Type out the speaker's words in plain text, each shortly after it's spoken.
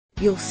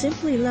You'll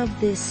simply love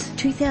this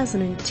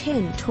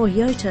 2010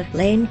 Toyota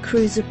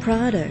Landcruiser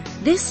Prado.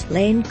 This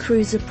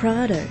Landcruiser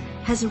Prado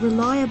has a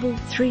reliable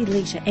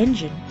 3-litre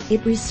engine.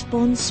 It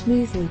responds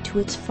smoothly to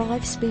its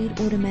 5-speed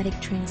automatic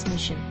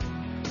transmission.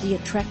 The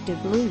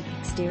attractive blue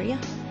exterior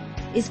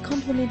is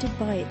complemented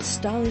by its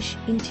stylish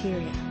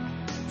interior.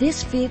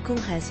 This vehicle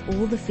has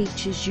all the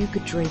features you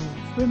could dream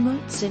of: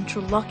 remote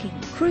central locking,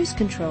 cruise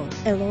control,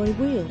 alloy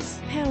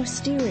wheels, power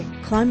steering,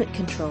 climate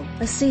control,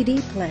 a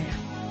CD player,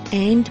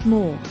 and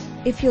more.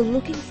 If you're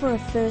looking for a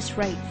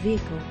first-rate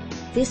vehicle,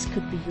 this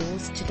could be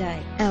yours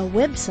today. Our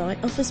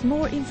website offers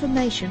more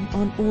information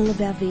on all of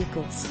our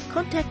vehicles.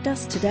 Contact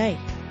us today.